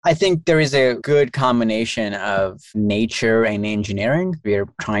I think there is a good combination of nature and engineering. We're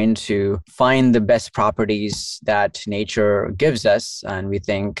trying to find the best properties that nature gives us, and we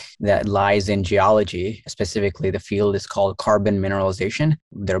think that lies in geology. Specifically, the field is called carbon mineralization.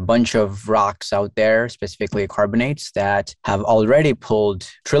 There are a bunch of rocks out there, specifically carbonates, that have already pulled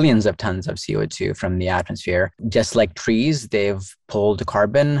trillions of tons of CO2 from the atmosphere. Just like trees, they've pulled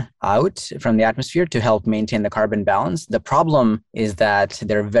carbon out from the atmosphere to help maintain the carbon balance. The problem is that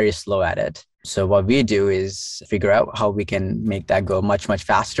they're very slow at it. So what we do is figure out how we can make that go much, much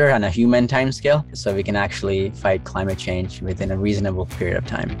faster on a human timescale so we can actually fight climate change within a reasonable period of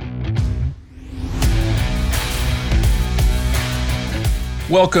time.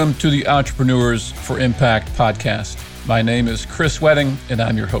 Welcome to the Entrepreneurs for Impact podcast. My name is Chris Wedding, and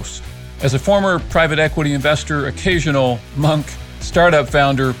I'm your host. As a former private equity investor, occasional monk, startup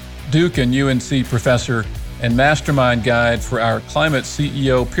founder, Duke and UNC professor, and mastermind guide for our climate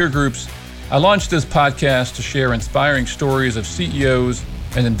CEO peer groups, I launched this podcast to share inspiring stories of CEOs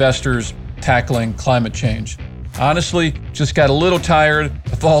and investors tackling climate change. Honestly, just got a little tired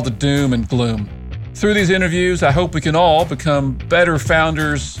of all the doom and gloom. Through these interviews, I hope we can all become better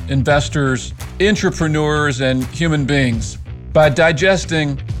founders, investors, entrepreneurs, and human beings by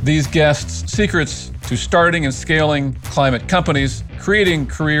digesting these guests' secrets to starting and scaling climate companies, creating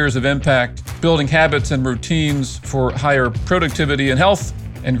careers of impact, building habits and routines for higher productivity and health,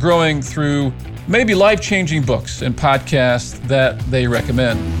 and growing through maybe life-changing books and podcasts that they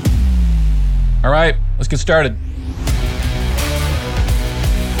recommend. All right, let's get started.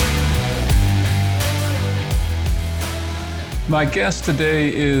 My guest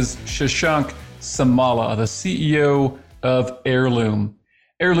today is Shashank Samala, the CEO of Heirloom.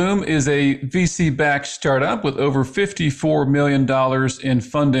 Heirloom is a VC-backed startup with over $54 million in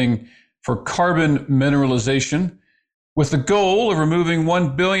funding for carbon mineralization, with the goal of removing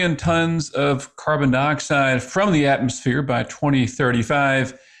 1 billion tons of carbon dioxide from the atmosphere by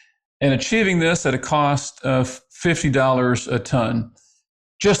 2035, and achieving this at a cost of $50 a ton.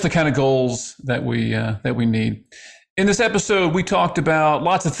 Just the kind of goals that we need. In this episode, we talked about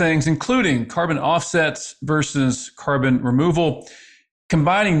lots of things, including carbon offsets versus carbon removal,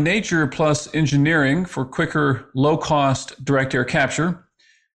 combining nature plus engineering for quicker, low-cost direct air capture,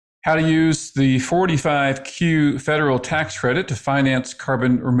 how to use the 45Q federal tax credit to finance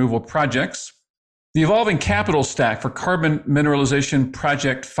carbon removal projects, the evolving capital stack for carbon mineralization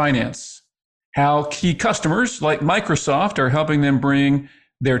project finance, how key customers like Microsoft are helping them bring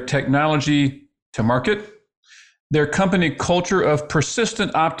their technology to market, their company culture of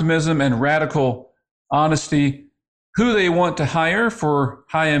persistent optimism and radical honesty, who they want to hire for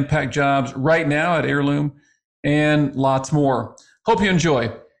high-impact jobs right now at Heirloom, and lots more. Hope you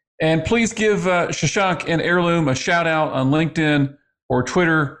enjoy. And please give Shashank and Heirloom a shout out on LinkedIn or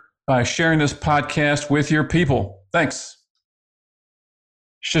Twitter by sharing this podcast with your people. Thanks.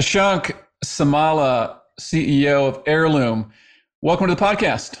 Shashank Samala, CEO of Heirloom. Welcome to the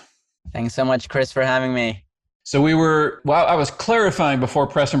podcast. Thanks so much, Chris, for having me. So I was clarifying before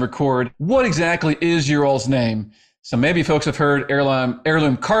press and record, what exactly is your all's name? So maybe folks have heard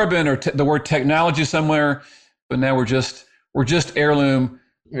Heirloom Carbon or the word technology somewhere, but now we're just Heirloom.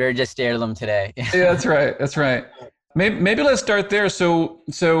 We're just Heirloom today. Yeah, that's right. Maybe let's start there. So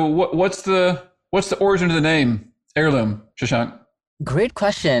what's the origin of the name Heirloom, Shashank? Great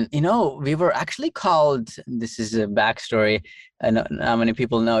question. We were actually called, this is a backstory, and not many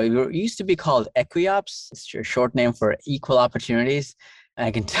people know, we used to be called Equiops. It's your short name for equal opportunities. I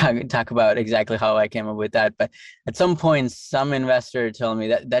can talk about exactly how I came up with that. But at some point, some investor told me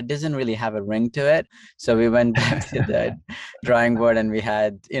that doesn't really have a ring to it. So we went back to the drawing board and we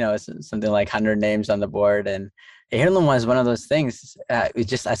had, something like 100 names on the board. And Heirloom was one of those things. It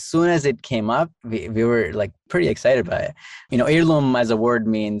just, as soon as it came up, we were like pretty excited by it. Heirloom as a word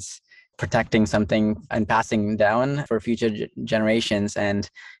means protecting something and passing down for future generations. And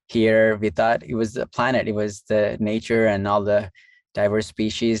here we thought it was the planet, it was the nature and all the diverse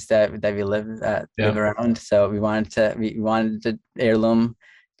species that we live around. So we wanted the Heirloom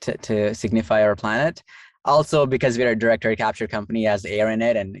to signify our planet. Also, because we're a direct air capture company, has air in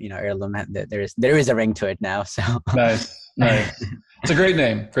it, and Heirloom, there is a ring to it now. So nice. It's a great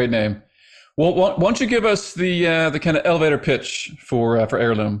name. Well, why don't you give us the kind of elevator pitch for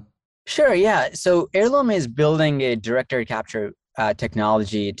Heirloom? Sure. Yeah. So Heirloom is building a direct air capture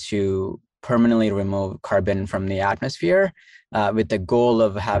technology to permanently remove carbon from the atmosphere, with the goal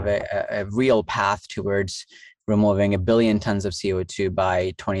of having a real path towards removing 1 billion tons of CO2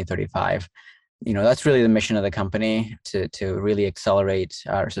 by 2035. That's really the mission of the company, to really accelerate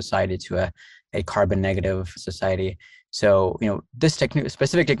our society to a carbon negative society. So, this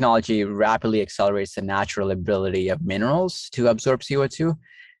specific technology rapidly accelerates the natural ability of minerals to absorb CO2.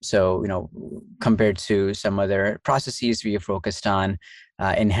 So, compared to some other processes, we are focused on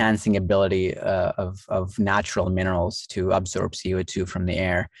enhancing ability of natural minerals to absorb CO2 from the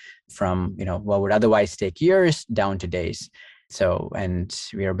air from, what would otherwise take years down to days. So, and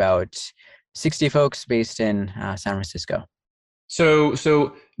we're about 60 folks based in San Francisco.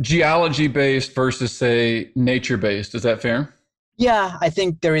 So geology based versus say nature based. Is that fair? Yeah, I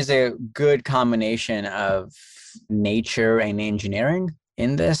think there is a good combination of nature and engineering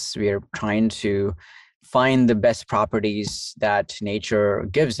in this. We are trying to find the best properties that nature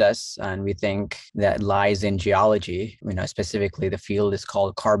gives us, and we think that lies in geology. Specifically, the field is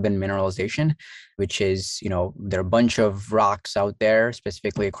called carbon mineralization, which is, there are a bunch of rocks out there,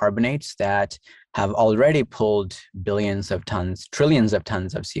 specifically carbonates, that have already pulled billions of tons, trillions of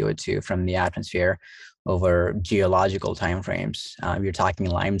tons of CO2 from the atmosphere over geological timeframes. You're talking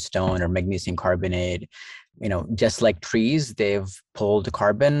limestone or magnesium carbonate. Just like trees, they've pulled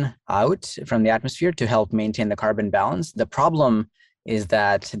carbon out from the atmosphere to help maintain the carbon balance. The problem is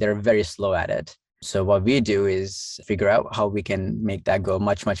that they're very slow at it. So what we do is figure out how we can make that go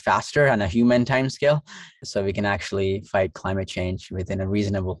much, much faster on a human timescale, so we can actually fight climate change within a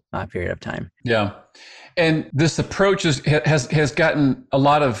reasonable period of time. Yeah. And this approach has gotten a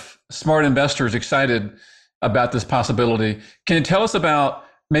lot of smart investors excited about this possibility. Can you tell us about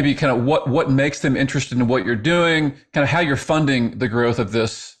maybe kind of what makes them interested in what you're doing, kind of how you're funding the growth of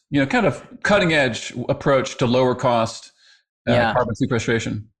this, kind of cutting edge approach to lower cost carbon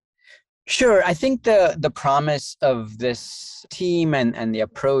sequestration? Sure. I think the promise of this team and the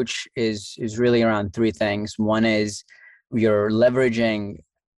approach is really around three things. One is you're leveraging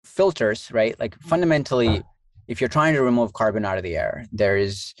filters, right? Like fundamentally, if you're trying to remove carbon out of the air, there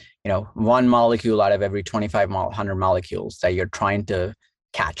is, one molecule out of every 2,500 molecules that you're trying to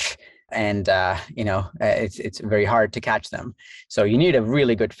catch. And, it's very hard to catch them. So you need a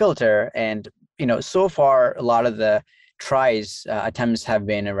really good filter. And, so far, a lot of the attempts have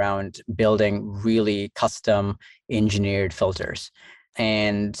been around building really custom engineered filters.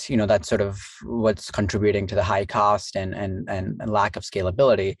 And, that's sort of what's contributing to the high cost and lack of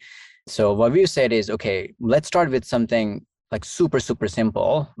scalability. So what we've said is, okay, let's start with something like super, super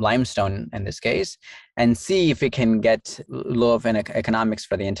simple, limestone in this case, and see if we can get low of an economics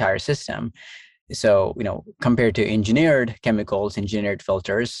for the entire system. So, compared to engineered chemicals, engineered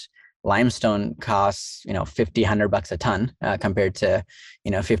filters, limestone costs, $50-$100 a ton compared to,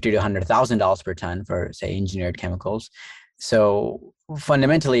 $50,000 to $100,000 per ton for, say, engineered chemicals. So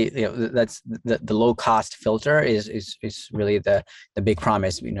fundamentally, that's the low cost filter is really the big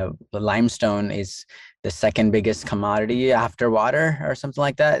promise. The limestone is the second biggest commodity after water or something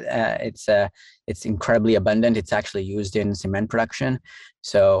like that. It's incredibly abundant. It's actually used in cement production.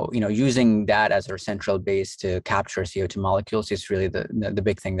 So, using that as our central base to capture CO2 molecules is really the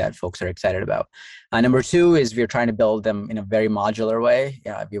big thing that folks are excited about. Number two is we're trying to build them in a very modular way.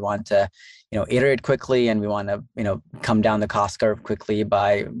 If you want to, iterate quickly, and we want to, come down the cost curve quickly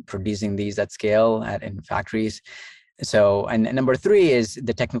by producing these at scale in factories. So, and number three is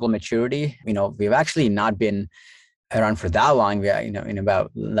the technical maturity. We've actually not been around for that long. We, in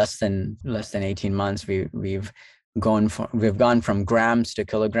about less than 18 months, we've gone from grams to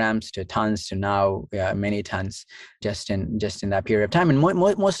kilograms to tons to now many tons just in that period of time. And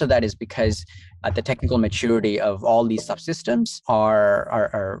most of that is because the technical maturity of all these subsystems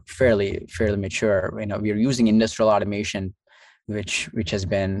are fairly mature. We're using industrial automation, which has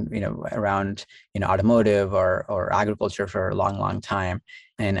been around automotive or agriculture for a long time,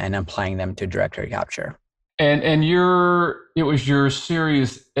 and applying them to direct air capture. And it was your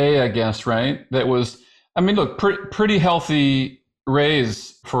Series A, I guess, right? That was, look, pretty healthy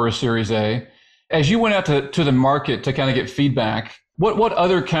raise for a Series A. As you went out to the market to kind of get feedback, what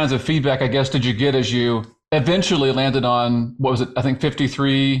other kinds of feedback, I guess, did you get as you eventually landed on, what was it? I think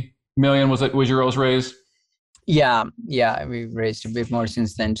 53 million was your raise? Yeah, we've raised a bit more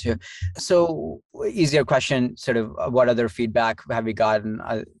since then too. So, easier question, sort of, what other feedback have we gotten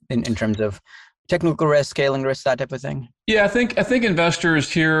in terms of technical risk, scaling risk, that type of thing? Yeah, I think investors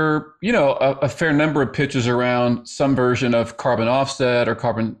hear, a fair number of pitches around some version of carbon offset or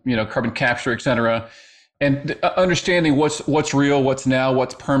carbon capture, et cetera. And understanding what's real, what's now,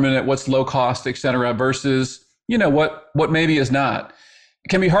 what's permanent, what's low cost, et cetera, versus, what maybe is not. It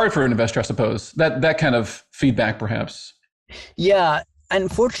can be hard for an investor, I suppose, that kind of feedback, perhaps. Yeah.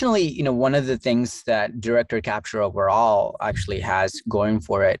 Unfortunately, one of the things that direct air capture overall actually has going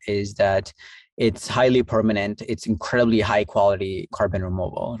for it is that It's highly permanent. It's incredibly high quality carbon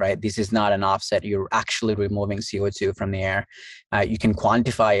removal, right? This is not an offset. You're actually removing CO2 from the air. You can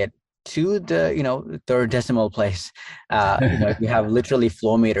quantify it to the third decimal place. You have literally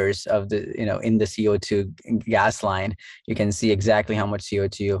flow meters of the in the CO2 gas line. You can see exactly how much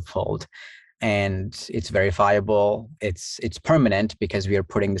CO2 you've pulled, and it's verifiable. It's permanent because we are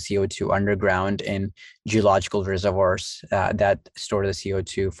putting the CO2 underground in geological reservoirs that store the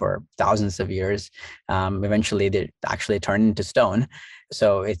CO2 for thousands of years. Eventually, they actually turn into stone,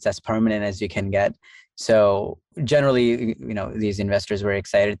 so it's as permanent as you can get. So generally, these investors were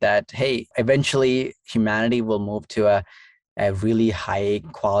excited that, hey, eventually humanity will move to a really high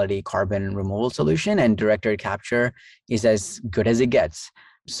quality carbon removal solution, and direct air capture is as good as it gets.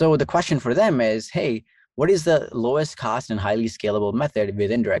 So the question for them is, hey, what is the lowest cost and highly scalable method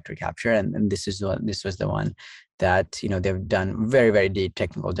within direct air capture? And this was the one that they've done very, very deep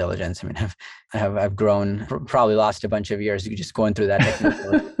technical diligence. I mean, I've grown, probably lost a bunch of years just going through that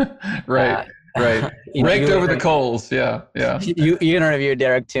technical. Right. Right. Raked over the coals. Yeah. Yeah. You interviewed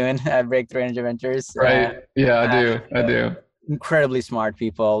Derek Toon at Breakthrough Energy Ventures. Right. Yeah, I do. Incredibly smart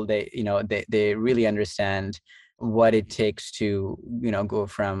people. They really understand what it takes to go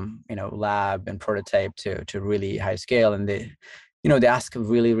from lab and prototype to really high scale, and they ask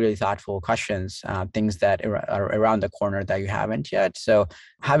really, really thoughtful questions, things that are around the corner that you haven't yet. So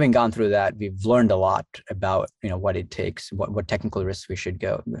having gone through that, we've learned a lot about what it takes, what technical risks we should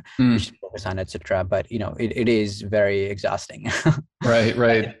we should focus on, etc. But it is very exhausting.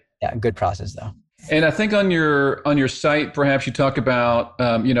 Right. Yeah, good process though. And I think on your site, perhaps you talk about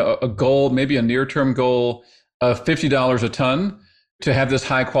a goal, maybe a near-term goal of $50 a ton to have this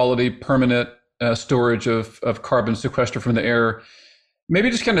high quality permanent storage of carbon sequester from the air. Maybe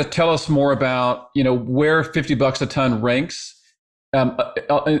just kind of tell us more about where $50 a ton ranks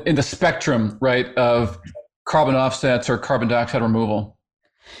in the spectrum, right, of carbon offsets or carbon dioxide removal.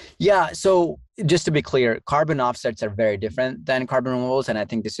 Yeah. So just to be clear, carbon offsets are very different than carbon removals. And I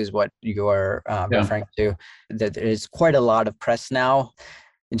think this is what you're referring to, that there is quite a lot of press now.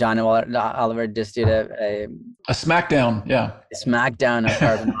 John Oliver just did a smackdown. Yeah. A smackdown of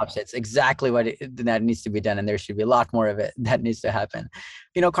carbon offsets. Exactly what that needs to be done. And there should be a lot more of it that needs to happen.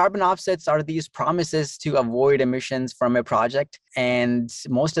 Carbon offsets are these promises to avoid emissions from a project. And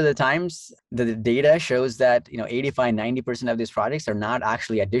most of the times the data shows that, 85, 90% of these projects are not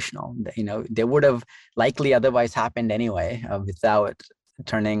actually additional. They would have likely otherwise happened anyway, without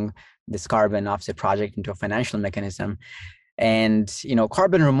turning this carbon offset project into a financial mechanism. And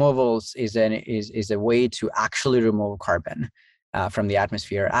carbon removals is a way to actually remove carbon from the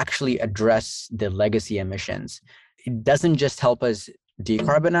atmosphere, actually address the legacy emissions. It doesn't just help us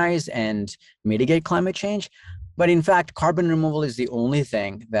decarbonize and mitigate climate change, but in fact, carbon removal is the only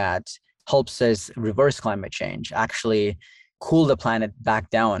thing that helps us reverse climate change, actually cool the planet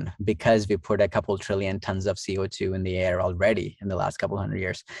back down, because we put a couple trillion tons of CO2 in the air already in the last couple hundred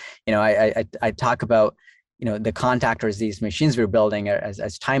years. I talk about the contactors, these machines we're building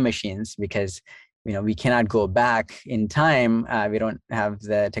as time machines, because we cannot go back in time. We don't have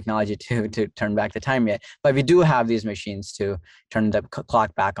the technology to turn back the time yet, but we do have these machines to turn the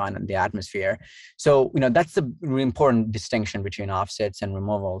clock back on in the atmosphere. So that's the really important distinction between offsets and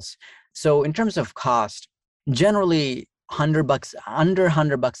removals. So in terms of cost, generally $100, under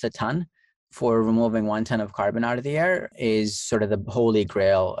 $100 a ton for removing 1 ton of carbon out of the air is sort of the holy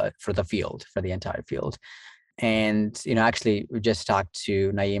grail for the entire field. And, actually, we just talked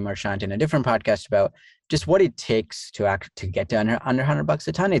to Naeem Arshant in a different podcast about just what it takes to get to under $100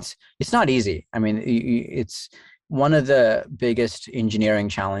 a ton. It's not easy. I mean, it's one of the biggest engineering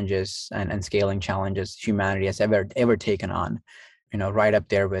challenges and scaling challenges humanity has ever taken on, right up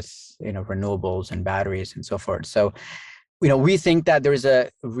there with, renewables and batteries and so forth. So, we think that there's a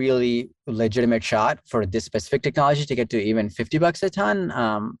really legitimate shot for this specific technology to get to even $50 a ton.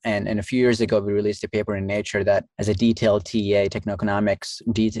 And a few years ago, we released a paper in Nature that has a detailed TEA, techno-economics,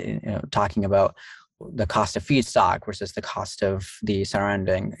 talking about the cost of feedstock versus the cost of the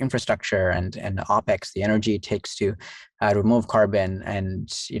surrounding infrastructure and the OPEX, the energy it takes to remove carbon.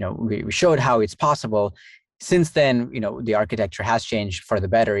 And, we showed how it's possible. Since then, the architecture has changed for the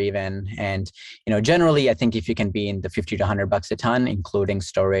better even. And, generally, I think if you can be in the $50 to $100 a ton, including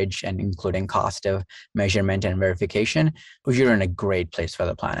storage and including cost of measurement and verification, you're in a great place for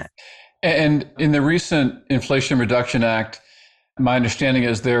the planet. And in the recent Inflation Reduction Act, my understanding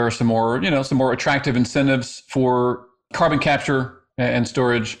is there are some more attractive incentives for carbon capture and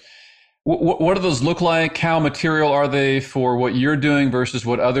storage. What do those look like? How material are they for what you're doing versus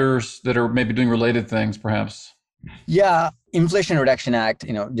what others that are maybe doing related things, perhaps? Yeah, Inflation Reduction Act,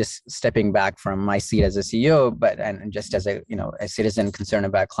 just stepping back from my seat as a CEO, and just as a citizen concerned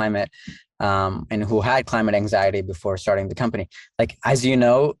about climate, and who had climate anxiety before starting the company. Like, as you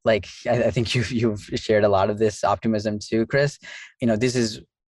know, like I think you've shared a lot of this optimism too, Chris. This is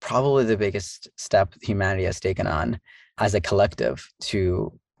probably the biggest step humanity has taken on as a collective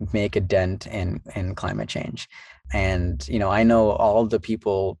to make a dent in climate change. And I know all the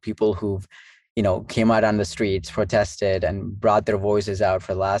people who've came out on the streets, protested, and brought their voices out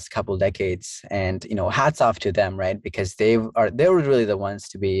for the last couple decades. And hats off to them, right? Because they were really the ones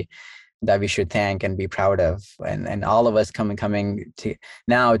that we should thank and be proud of. And all of us coming to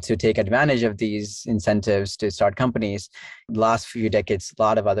now to take advantage of these incentives to start companies. The last few decades, a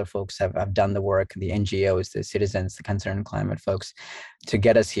lot of other folks have done the work, the NGOs, the citizens, the concerned climate folks, to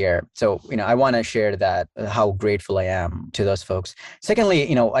get us here. So, I want to share that, how grateful I am to those folks.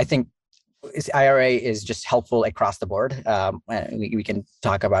 Secondly, I think IRA is just helpful across the board. We can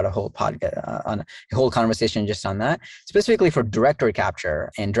talk about a whole podcast on a whole conversation just on that, specifically for direct air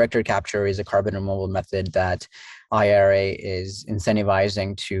capture. And direct air capture is a carbon removal method that IRA is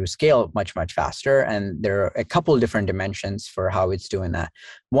incentivizing to scale much, much faster. And there are a couple of different dimensions for how it's doing that.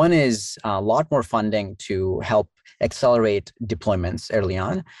 One is a lot more funding to help accelerate deployments early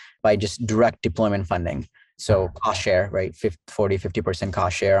on by just direct deployment funding. So cost share, right? 40-50%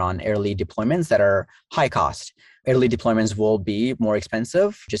 cost share on early deployments that are high cost. Early deployments will be more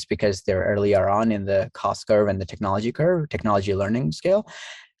expensive just because they're earlier on in the cost curve and the technology learning scale.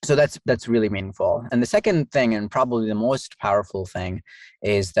 So that's really meaningful. And the second thing, and probably the most powerful thing,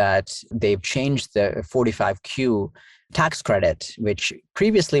 is that they've changed the 45Q tax credit, which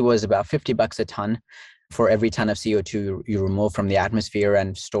previously was about $50 a ton for every ton of CO2 you remove from the atmosphere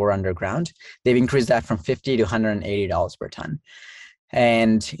and store underground. They've increased that from $50 to $180 per ton.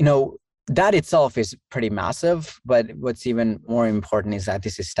 And, that itself is pretty massive, but what's even more important is that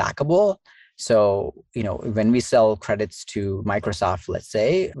this is stackable. So, when we sell credits to Microsoft, let's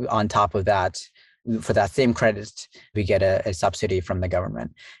say, on top of that, for that same credit, we get a subsidy from the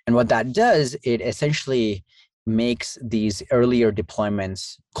government. And what that does, it essentially makes these earlier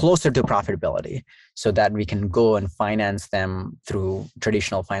deployments closer to profitability so that we can go and finance them through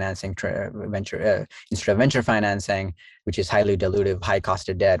traditional financing, instead of venture financing, which is highly dilutive, high cost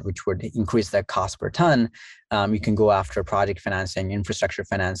of debt, which would increase the cost per ton. You can go after project financing, infrastructure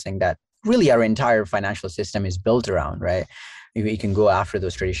financing that really our entire financial system is built around, right? You can go after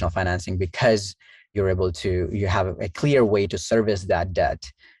those traditional financing because you have a clear way to service that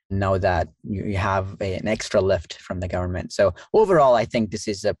debt, know that you have an extra lift from the government. So overall, I think this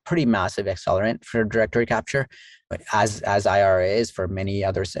is a pretty massive accelerant for direct air capture, but as IRA is for many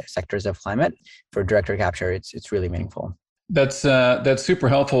other sectors of climate, for direct air capture, it's really meaningful. That's super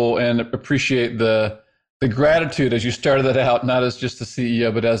helpful, and appreciate the gratitude as you started that out, not as just a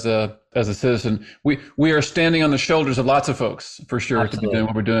CEO, but as a citizen. We are standing on the shoulders of lots of folks for sure. Absolutely. To be doing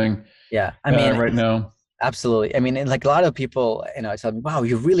what we're doing. Yeah, right now. Absolutely. like a lot of people, tell me, wow,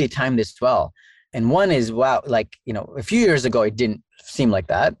 you really timed this well. And one is, wow, a few years ago, it didn't seem like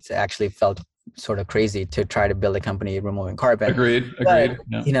that. It actually felt sort of crazy to try to build a company removing carbon. Agreed. But,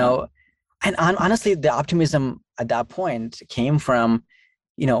 yeah. And honestly, the optimism at that point came from,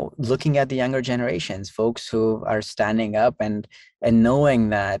 looking at the younger generations, folks who are standing up and knowing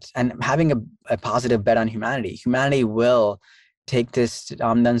that, and having a positive bet on humanity. Humanity will take this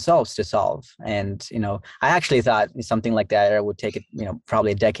on themselves to solve. And, I actually thought something like that would take it,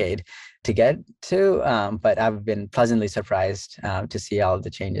 probably a decade to get to. But I've been pleasantly surprised to see all of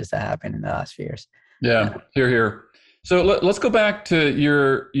the changes that happened in the last few years. Yeah, here. So let's go back to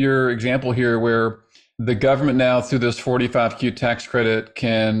your example here, where the government now, through this 45Q tax credit,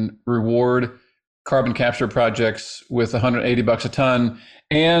 can reward carbon capture projects with $180 a ton,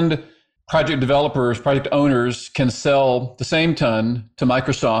 and project developers, project owners can sell the same ton to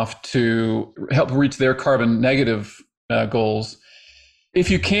Microsoft to help reach their carbon negative goals. If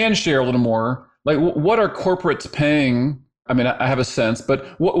you can share a little more, like what are corporates paying? I mean, I have a sense,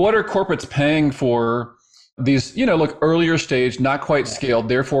 but what are corporates paying for these, earlier stage, not quite scaled,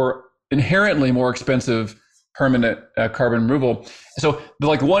 therefore inherently more expensive permanent carbon removal? So the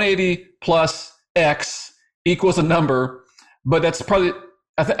 180 plus X equals a number, but that's probably,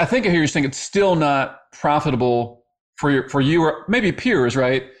 I think I hear you saying it's still not profitable for you or maybe peers,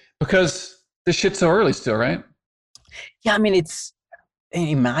 right? Because this shit's so early still, right? Yeah,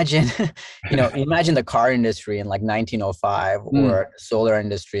 imagine, imagine the car industry in 1905 or solar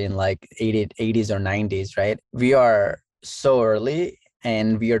industry in 80s or 90s, right? We are so early,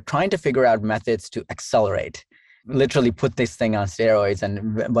 and we are trying to figure out methods to accelerate. literally put this thing on steroids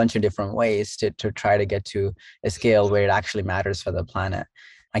and a bunch of different ways to try to get to a scale where it actually matters for the planet.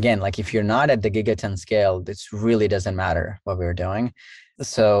 Again, like if you're not at the gigaton scale, this really doesn't matter what we're doing.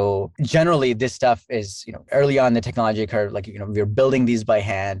 So generally this stuff is, early on the technology curve, like, we're building these by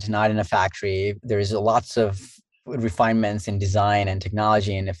hand, not in a factory. There's lots of refinements in design and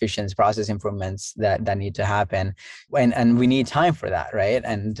technology and efficiency process improvements that need to happen, and we need time for that, right?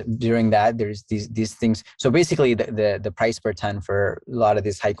 And during that, there's these things. So basically the price per ton for a lot of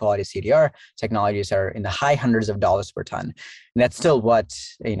these high quality CDR technologies are in the high hundreds of dollars per ton, and that's still what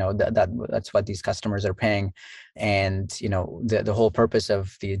that's what these customers are paying. And the whole purpose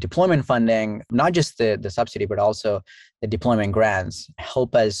of the deployment funding, not just the subsidy but also the deployment grants,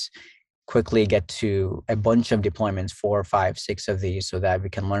 help us quickly get to a bunch of deployments, 4, 5, 6 of these, so that we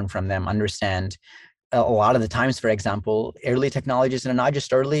can learn from them, understand. A lot of the times, for example, early technologies are not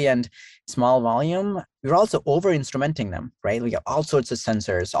just early and small volume, we're also over instrumenting them, right? We got all sorts of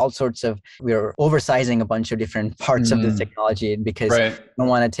sensors, we're oversizing a bunch of different parts of the technology because we don't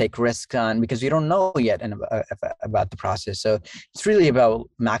want to take risks on, because we don't know yet about the process. So it's really about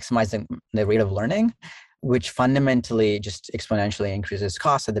maximizing the rate of learning, which fundamentally just exponentially increases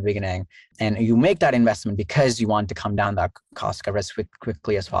costs at the beginning. And you make that investment because you want to come down that cost curve as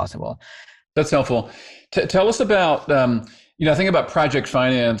quickly as possible. That's helpful. Tell us about, I think about project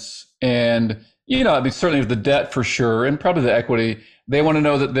finance and, I mean, certainly the debt for sure, and probably the equity. They want to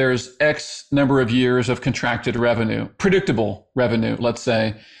know that there's X number of years of contracted revenue, predictable revenue, let's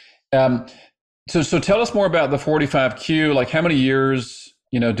say. So tell us more about the 45Q, like how many years,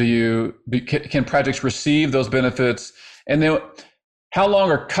 can projects receive those benefits? And then how long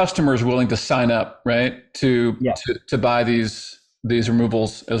are customers willing to sign up, right, to buy these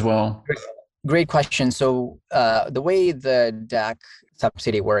removals as well? Great question. So the way the DAC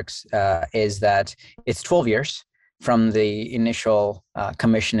subsidy works is that it's 12 years from the initial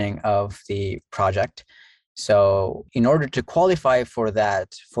commissioning of the project. So in order to qualify for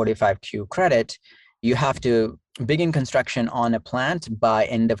that 45Q credit, you have to begin construction on a plant by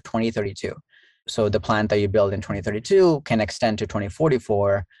end of 2032. So the plant that you build in 2032 can extend to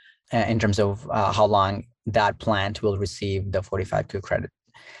 2044 in terms of how long that plant will receive the 45Q credit.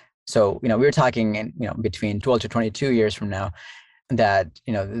 So, we're talking, between 12 to 22 years from now that,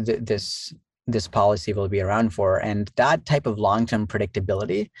 this policy will be around for. And that type of long-term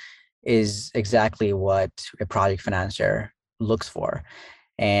predictability is exactly what a project financier looks for.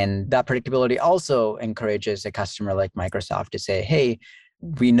 And that predictability also encourages a customer like Microsoft to say, hey,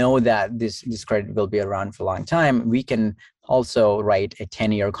 we know that this credit will be around for a long time. We can also write a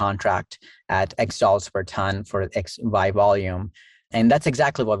 10-year contract at X dollars per ton for X by volume. And that's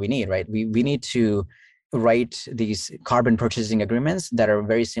exactly what we need, right? We need to write these carbon purchasing agreements that are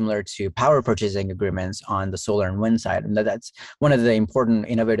very similar to power purchasing agreements on the solar and wind side. And that's one of the important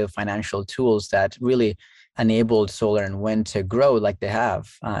innovative financial tools that really enabled solar and wind to grow like they have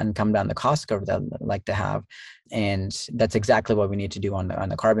and come down the cost curve that like they have. And that's exactly what we need to do on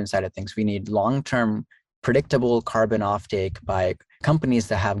the carbon side of things. We need long-term predictable carbon offtake by companies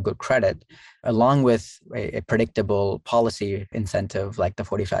that have good credit, along with a predictable policy incentive like the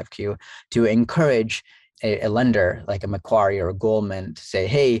 45Q to encourage a lender like a Macquarie or a Goldman to say,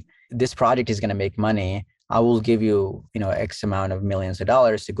 hey, this project is going to make money. I will give you, X amount of millions of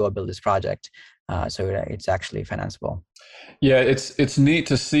dollars to go build this project. So it's actually financeable. Yeah, it's neat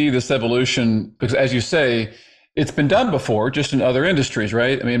to see this evolution because, as you say, it's been done before, just in other industries,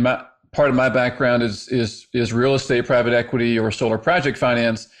 right? I mean, part of my background is real estate, private equity, or solar project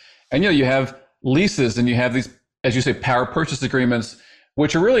finance, and you have leases, and you have these, as you say, power purchase agreements,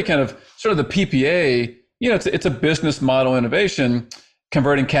 which are really kind of sort of the PPA. It's a business model innovation,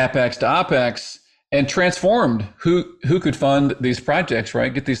 converting CapEx to OpEx, and transformed who could fund these projects,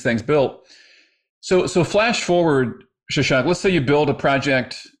 right? Get these things built. So flash forward, Shashank, let's say you build a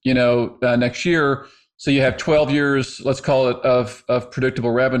project, next year. So you have 12 years, let's call it, of predictable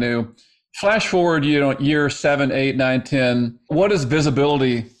revenue. Flash forward, year 7, 8, 9, 10. What does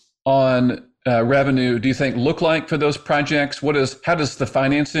visibility on revenue, do you think, look like for those projects? How does the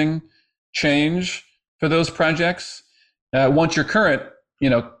financing change for those projects once your current,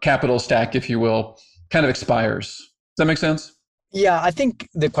 capital stack, if you will, kind of expires? Does that make sense? Yeah, I think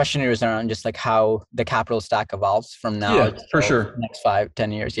the question here is around just like how the capital stack evolves from now to for sure. Next 5,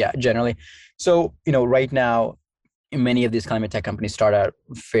 10 years. Yeah, generally. So, right now, many of these climate tech companies start out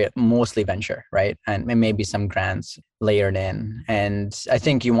mostly venture, right? And maybe some grants layered in. And I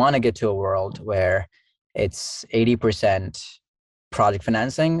think you want to get to a world where it's 80% project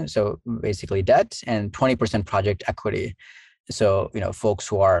financing, so basically debt, and 20% project equity. So, folks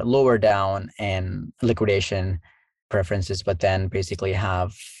who are lower down in liquidation preferences, but then basically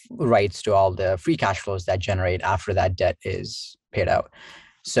have rights to all the free cash flows that generate after that debt is paid out.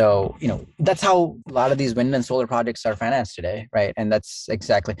 So, that's how a lot of these wind and solar projects are financed today, right? And that's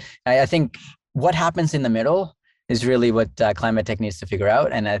exactly, I think what happens in the middle is really what Climate Tech needs to figure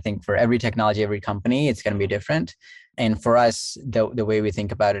out. And I think for every technology, every company, it's going to be different. And for us, the way we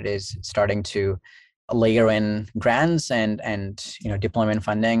think about it is starting to layer in grants and deployment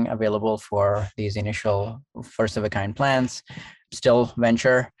funding available for these initial first of a kind plants, still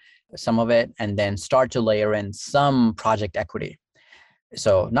venture some of it, and then start to layer in some project equity.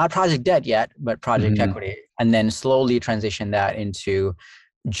 So not project debt yet, but project equity, and then slowly transition that into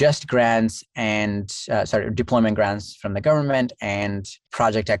just grants and deployment grants from the government and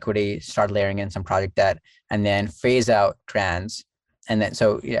project equity, start layering in some project debt, and then phase out grants. And then,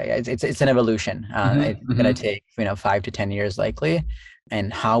 so yeah, it's an evolution. It's going to take 5 to 10 years likely,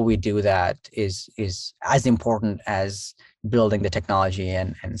 and how we do that is as important as building the technology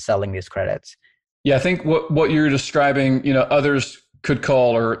and selling these credits. Yeah, I think what you're describing, others could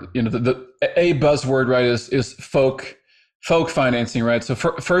call, or the a buzzword, right, is folk financing, right? So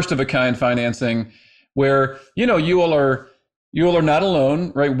first of a kind financing, where you all are not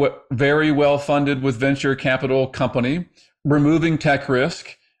alone, right? Very well funded with venture capital company, removing tech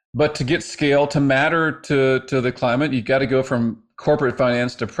risk, but to get scale to matter to the climate, you've got to go from corporate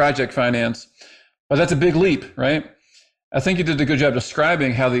finance to project finance. But that's a big leap, right? I think you did a good job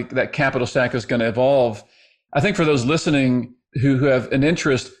describing how that capital stack is going to evolve. I think for those listening who have an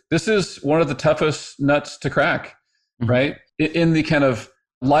interest, this is one of the toughest nuts to crack, right? In the kind of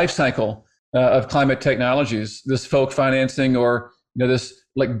life cycle of climate technologies, this folk financing, or this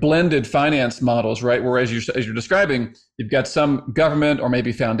like blended finance models, right? Where as you're describing, you've got some government or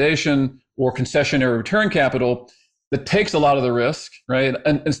maybe foundation or concessionary return capital that takes a lot of the risk, right?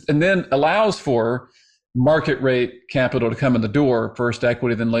 And then allows for market rate capital to come in the door, first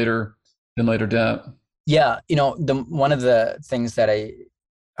equity, then later debt. Yeah, one of the things that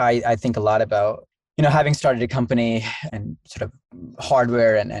I think a lot about, having started a company and sort of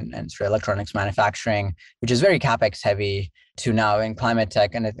hardware and sort of electronics manufacturing, which is very CapEx heavy, to now in climate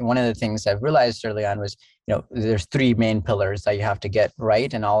tech. And one of the things I've realized early on was, there's 3 main pillars that you have to get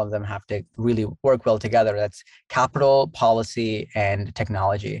right, and all of them have to really work well together. That's capital, policy, and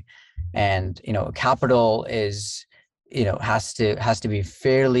technology. And, capital is, has to be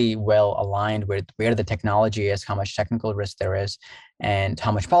fairly well aligned with where the technology is, how much technical risk there is, and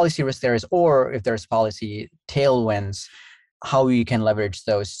how much policy risk there is, or if there's policy tailwinds, how you can leverage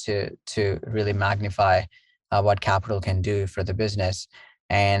those to really magnify what capital can do for the business.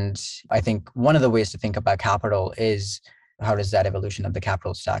 And I think one of the ways to think about capital is, how does that evolution of the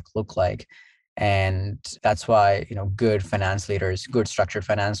capital stack look like? And that's why, good finance leaders, good structured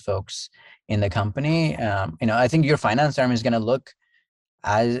finance folks in the company, I think your finance arm is going to look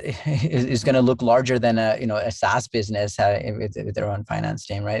larger than a SaaS business with their own finance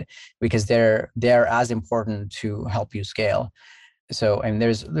team, right? Because they're as important to help you scale. So, and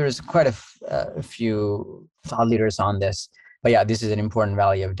there's quite a few thought leaders on this, but yeah, this is an important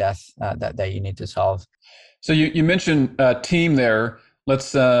valley of death that you need to solve. So you mentioned team there.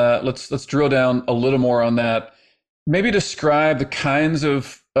 Let's drill down a little more on that. Maybe describe the kinds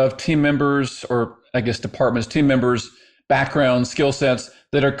of team members, or I guess departments, team members, background, skill sets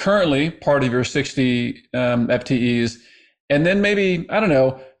that are currently part of your 60 FTEs, and then maybe, I don't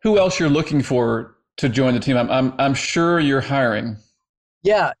know, who else you're looking for to join the team. I'm sure you're hiring.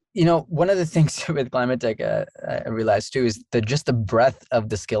 Yeah, one of the things with climate tech I realized too is just the breadth of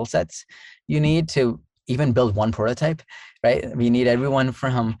the skill sets you need to even build one prototype, right? We need everyone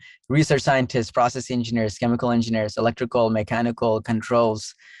from research scientists, process engineers, chemical engineers, electrical, mechanical,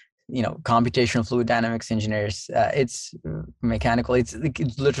 controls, computational fluid dynamics engineers. It's mechanical. It's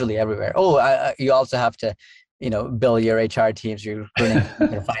literally everywhere. Oh, you also have to, build your HR teams, your recruiting,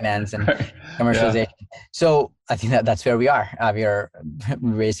 your finance, and commercialization. Yeah. So I think that's where we are. We are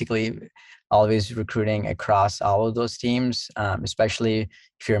basically always recruiting across all of those teams, especially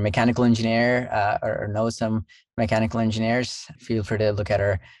if you're a mechanical engineer or know some mechanical engineers. Feel free to look at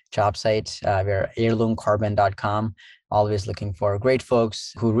our job site. We're heirloomcarbon.com, always looking for great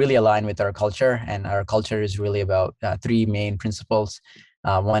folks who really align with our culture. And our culture is really about 3 main principles.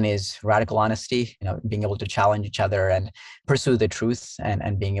 One is radical honesty, being able to challenge each other and pursue the truth,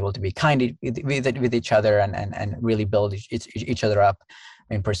 and being able to be kind with each other and really build each other up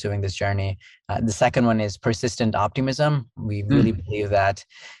in pursuing this journey. The second one is persistent optimism. We really believe that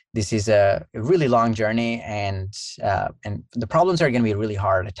this is a really long journey, and the problems are going to be really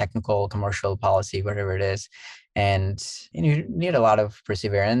hard, technical, commercial, policy, whatever it is. And you need a lot of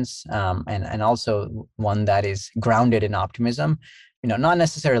perseverance, and also one that is grounded in optimism. Not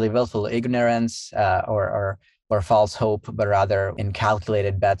necessarily willful ignorance, or false hope, but rather in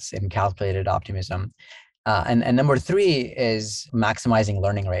calculated bets, in calculated optimism. And number three is maximizing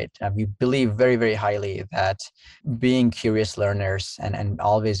learning rate. We believe very, very highly that being curious learners and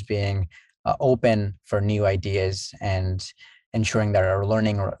always being open for new ideas and ensuring that our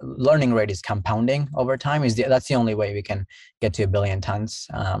learning rate is compounding over time that's the only way we can get to 1 billion tons.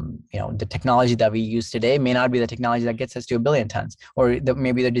 The technology that we use today may not be the technology that gets us to 1 billion tons, or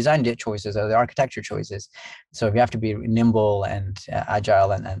maybe the design choices or the architecture choices. So we have to be nimble and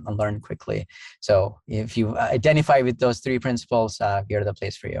agile and learn quickly. So if you identify with those three principles, we're the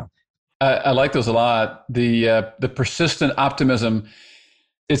place for you. I like those a lot. The persistent optimism.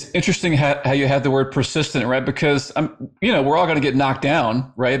 It's interesting how you have the word persistent, right? Because we're all going to get knocked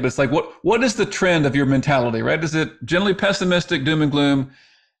down, right? But it's like, what is the trend of your mentality, right? Is it generally pessimistic, doom and gloom,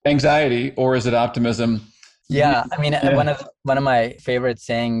 anxiety, or is it optimism? Yeah, I mean, one of my favorite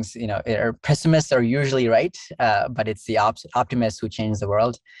sayings, pessimists are usually right, but it's the optimists who change the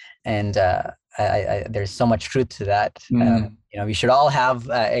world, and there's so much truth to that. We should all have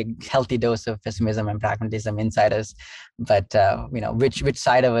a healthy dose of pessimism and pragmatism inside us, but which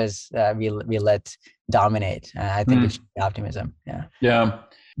side of us we let dominate? I think it's optimism. Yeah. Yeah.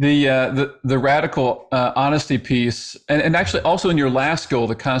 The radical honesty piece, and actually also in your last goal,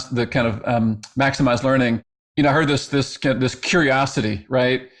 the kind of maximize learning. I heard this curiosity,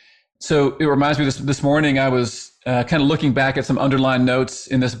 right? So it reminds me this morning I was kind of looking back at some underlined notes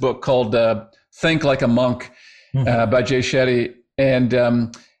in this book called Think Like a Monk by Jay Shetty.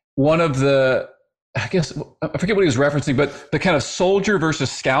 And one of the, I guess, I forget what he was referencing, but the kind of soldier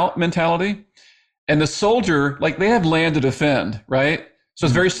versus scout mentality. And the soldier, like they have land to defend, right? So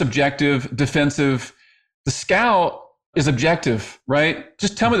it's very subjective, defensive. The scout is objective, right?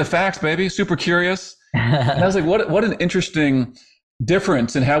 Just tell me the facts, baby. Super curious. And I was like, what an interesting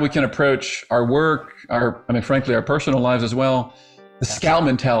difference in how we can approach our work, frankly, our personal lives as well. The scout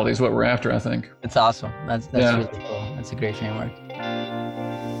mentality is what we're after, I think. It's awesome. That's really cool. That's a great framework.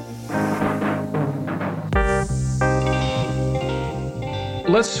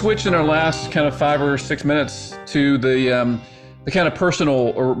 Let's switch in our last kind of 5 or 6 minutes to the kind of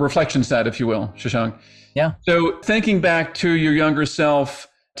personal or reflection side, if you will, Shashank. Yeah. So thinking back to your younger self,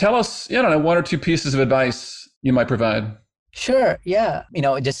 tell us, 1 or 2 pieces of advice you might provide. Sure. Yeah.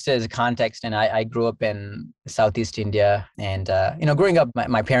 Just as a context, and I grew up in Southeast India, and, growing up,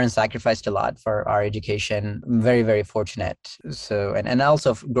 my parents sacrificed a lot for our education. I'm very, very fortunate. So, and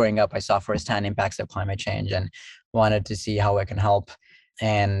also growing up, I saw firsthand impacts of climate change and wanted to see how I can help.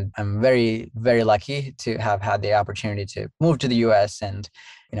 And I'm very, very lucky to have had the opportunity to move to the US and,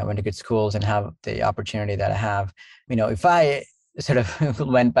 went to good schools and have the opportunity that I have. If I sort of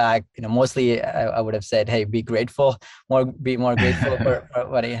went back, mostly I would have said, hey, be more grateful for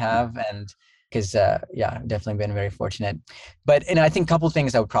what I have. And because, definitely been very fortunate. But, I think a couple of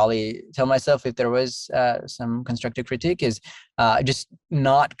things I would probably tell myself if there was some constructive critique is just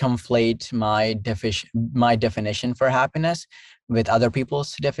not conflate my definition for happiness with other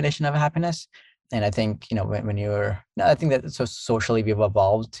people's definition of happiness. And I think, I think that so socially we've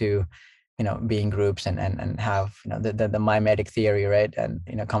evolved to, be in groups and have, the mimetic theory, right? And,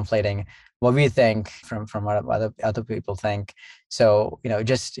 conflating what we think from what other people think. So,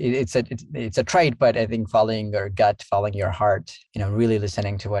 it's a trait, but I think following your gut, following your heart, really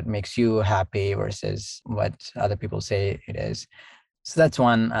listening to what makes you happy versus what other people say it is. So that's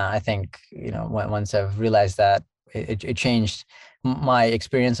one, I think, once I've realized that, it changed my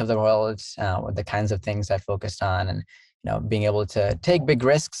experience of the world, the kinds of things I focused on, and being able to take big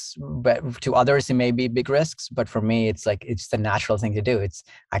risks. But to others it may be big risks, but for me it's the natural thing to do.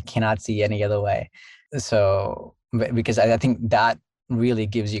 I cannot see any other way. So because I think that really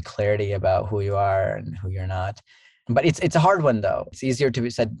gives you clarity about who you are and who you're not. But it's a hard one though. It's easier to be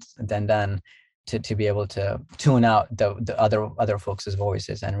said than done, to be able to tune out the other folks'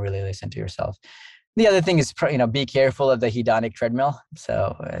 voices and really listen to yourself. The other thing is, be careful of the hedonic treadmill.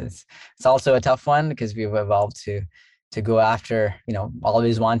 So it's also a tough one because we've evolved to go after,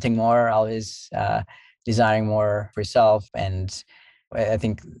 always wanting more, always desiring more for yourself. And I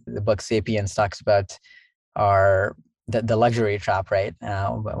think the book Sapiens talks about the luxury trap, right?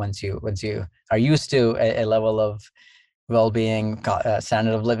 But once you are used to a level of well-being,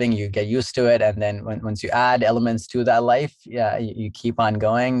 standard of living, you get used to it, and then once you add elements to that life, you keep on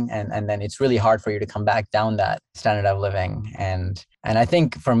going, and then it's really hard for you to come back down that standard of living. And I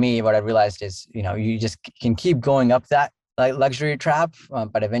think for me, what I realized is, you just can keep going up that like luxury trap,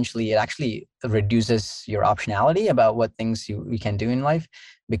 but eventually it actually reduces your optionality about what things you can do in life,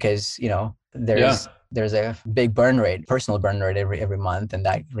 because Yeah. there's a big burn rate, personal burn rate every month, and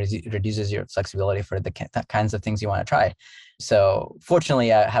that reduces your flexibility for the kinds of things you want to try. So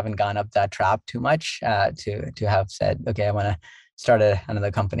fortunately, I haven't gone up that trap too much to have said, okay, I want to start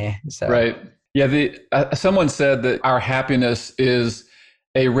another company. So Right. Yeah. Someone said that our happiness is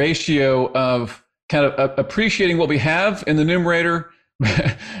a ratio of kind of appreciating what we have in the numerator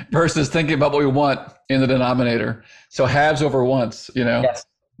versus thinking about what we want in the denominator. So halves over once, yes,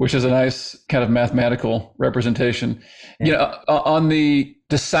 which is a nice kind of mathematical representation. yeah. On the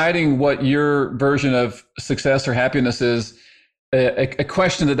deciding what your version of success or happiness is, a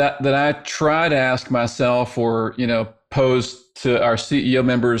question that I try to ask myself, or pose to our CEO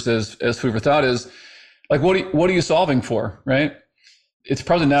members as food for thought, is like, what are you solving for, right? It's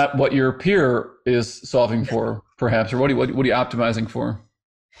probably not what your peer is solving for, perhaps, or what are you optimizing for?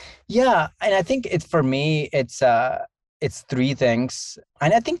 Yeah, and I think it's for me, it's three things.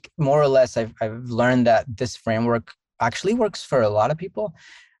 And I think more or less I've learned that this framework actually works for a lot of people.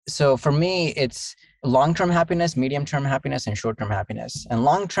 So for me, it's long-term happiness, medium-term happiness, and short-term happiness. And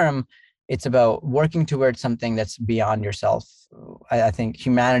long-term, it's about working towards something that's beyond yourself. I think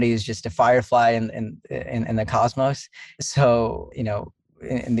humanity is just a firefly in the cosmos. So,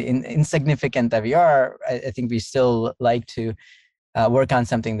 in the insignificant that we are, I think we still like to work on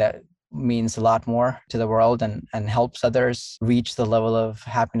something that means a lot more to the world, and helps others reach the level of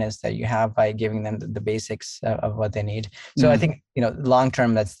happiness that you have by giving them the basics of what they need. So I think, long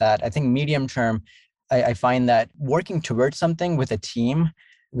term, that's that. I think medium term, I find that working towards something with a team,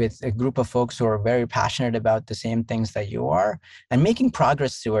 with a group of folks who are very passionate about the same things that you are, and making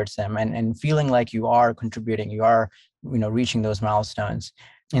progress towards them, and feeling like you are contributing, you are, reaching those milestones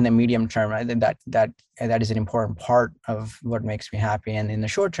in the medium term. I think that is an important part of what makes me happy. And in the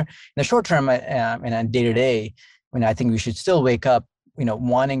short term, and on day to day, I think we should still wake up,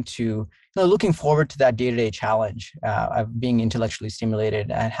 wanting to, looking forward to that day-to-day challenge of being intellectually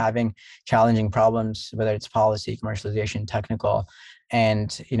stimulated and having challenging problems, whether it's policy, commercialization, technical.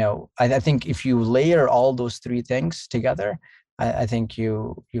 And, I think if you layer all those three things together, I think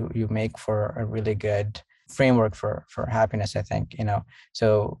you make for a really good framework for happiness, I think.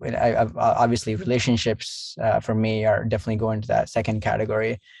 So obviously relationships for me are definitely going to that second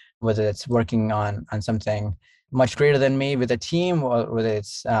category, whether it's working on something much greater than me with a team, or whether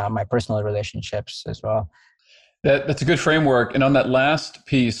it's my personal relationships as well. That's a good framework. And on that last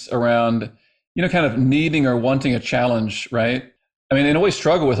piece around, kind of needing or wanting a challenge, right? I mean, and always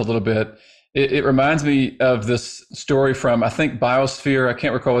struggle with a little bit. It reminds me of this story from, I think, Biosphere. I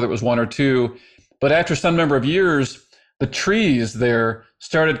can't recall whether it was one or two, but after some number of years, the trees there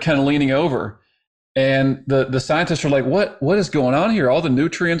started kind of leaning over. And the scientists were like, what is going on here? All the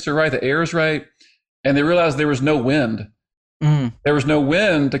nutrients are right, the air is right. And they realized there was no wind. Mm. There was no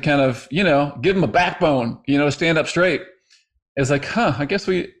wind to kind of, give them a backbone, to stand up straight. It's like, I guess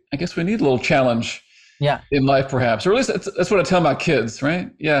we need a little challenge. Yeah. In life, perhaps, or at least that's what I tell my kids, right?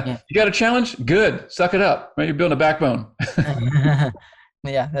 Yeah. You got a challenge? Good. Suck it up, right? You're building a backbone.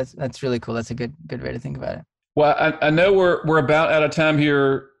 Yeah, that's really cool. That's a good way to think about it. Well, I know we're about out of time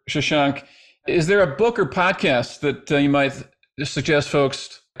here, Shashank. Is there a book or podcast that you might suggest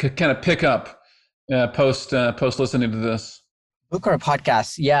folks could kind of pick up post listening to this? Book or a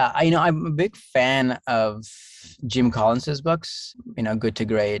podcast? Yeah, I'm a big fan of Jim Collins's books. Good to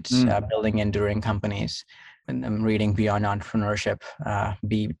Great, Building Enduring Companies. And I'm reading Beyond Entrepreneurship,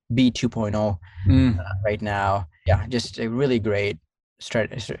 B 2.0 right now. Yeah, just a really great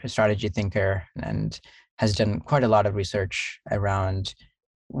strategy thinker, and has done quite a lot of research around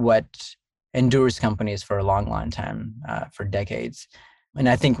what endures companies for a long time, for decades. And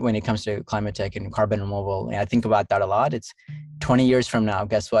I think when it comes to climate tech and carbon removal, I think about that a lot. It's 20 years from now,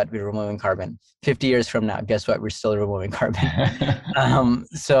 guess what? We're removing carbon. 50 years from now, guess what? We're still removing carbon.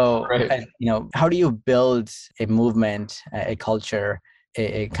 So, right. How do you build a movement, a culture,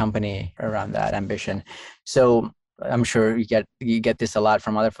 a company around that ambition? So I'm sure you get this a lot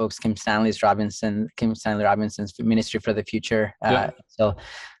from other folks. Kim Stanley Robinson's Ministry for the Future. So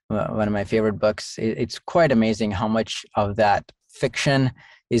one of my favorite books. It's quite amazing how much of that fiction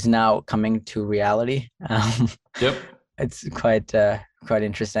is now coming to reality. Yep. It's quite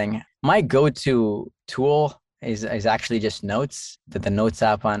interesting. My go-to tool is actually just Notes, the Notes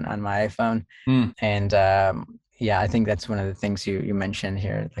app on my iPhone. And I think that's one of the things you mentioned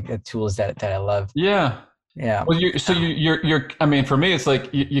here, like the tools that I love. Yeah. Yeah. Well, you're I mean, for me, it's like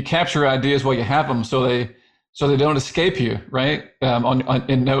you capture ideas while you have them, so so they don't escape you, right?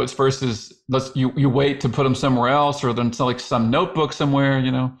 In notes versus you wait to put them somewhere else, or then like some notebook somewhere,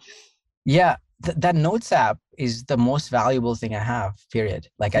 Yeah, that Notes app is the most valuable thing I have. Period.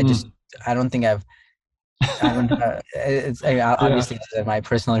 Like I don't think I've. I don't. Obviously it's my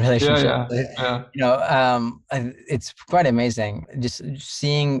personal relationship. It's quite amazing just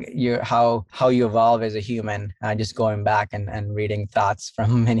seeing how you evolve as a human. Just going back and reading thoughts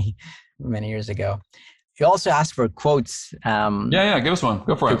from many years ago. You also asked for quotes. Give us one.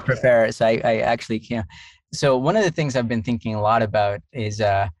 Go for it. To prepare. So I actually can't. So one of the things I've been thinking a lot about is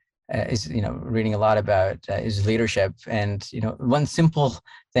reading a lot about is leadership. And one simple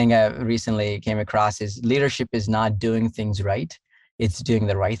thing I recently came across is leadership is not doing things right, it's doing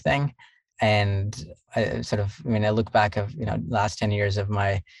the right thing. And when I look back of last 10 years of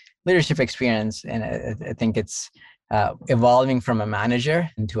my leadership experience, and I think it's evolving from a manager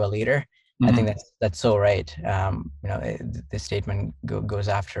into a leader. I think that's so right. The statement goes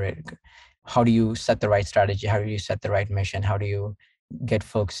after it. How do you set the right strategy? How do you set the right mission? How do you get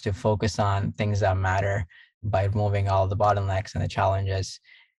folks to focus on things that matter by removing all the bottlenecks and the challenges?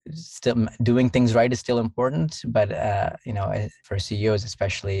 Still, doing things right is still important, but for CEOs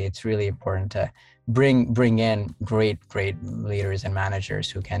especially, it's really important to bring in great leaders and managers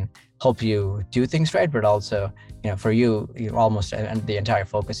who can help you do things right. But also, for you almost the entire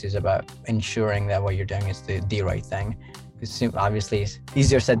focus is about ensuring that what you're doing is the right thing. It's obviously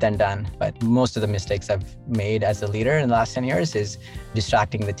easier said than done, but most of the mistakes I've made as a leader in the last 10 years is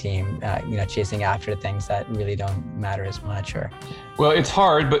distracting the team, chasing after things that really don't matter as much. Well, it's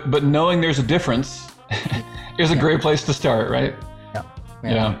hard, but knowing there's a difference is a great place to start, right?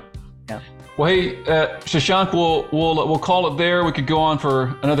 Yeah. Well, hey, Shashank, we'll call it there. We could go on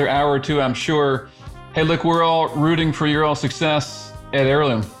for another hour or two, I'm sure. Hey, look, we're all rooting for your all success at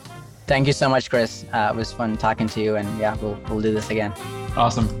Heirloom. Thank you so much, Chris. It was fun talking to you, and we'll do this again.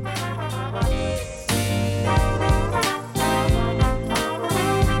 Awesome.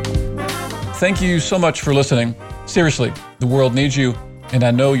 Thank you so much for listening. Seriously, the world needs you, and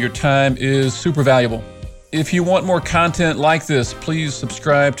I know your time is super valuable. If you want more content like this, please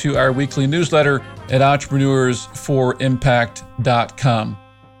subscribe to our weekly newsletter at entrepreneursforimpact.com.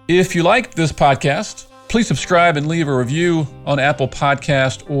 If you like this podcast, please subscribe and leave a review on Apple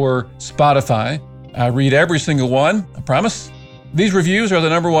Podcast or Spotify. I read every single one, I promise. These reviews are the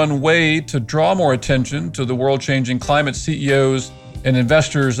number one way to draw more attention to the world-changing climate CEOs and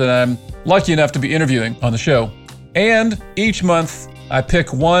investors that I'm lucky enough to be interviewing on the show. And each month, I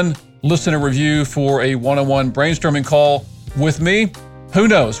pick one listener review for a one-on-one brainstorming call with me. Who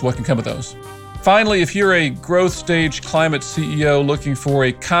knows what can come of those? Finally, if you're a growth stage climate CEO looking for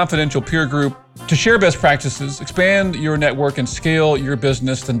a confidential peer group to share best practices, expand your network, and scale your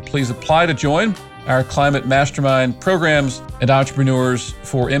business, then please apply to join our Climate Mastermind programs at Entrepreneurs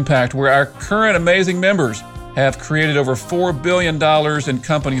for Impact, where our current amazing members have created over $4 billion in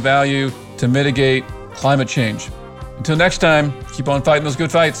company value to mitigate climate change. Until next time, keep on fighting those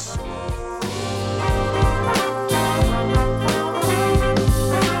good fights.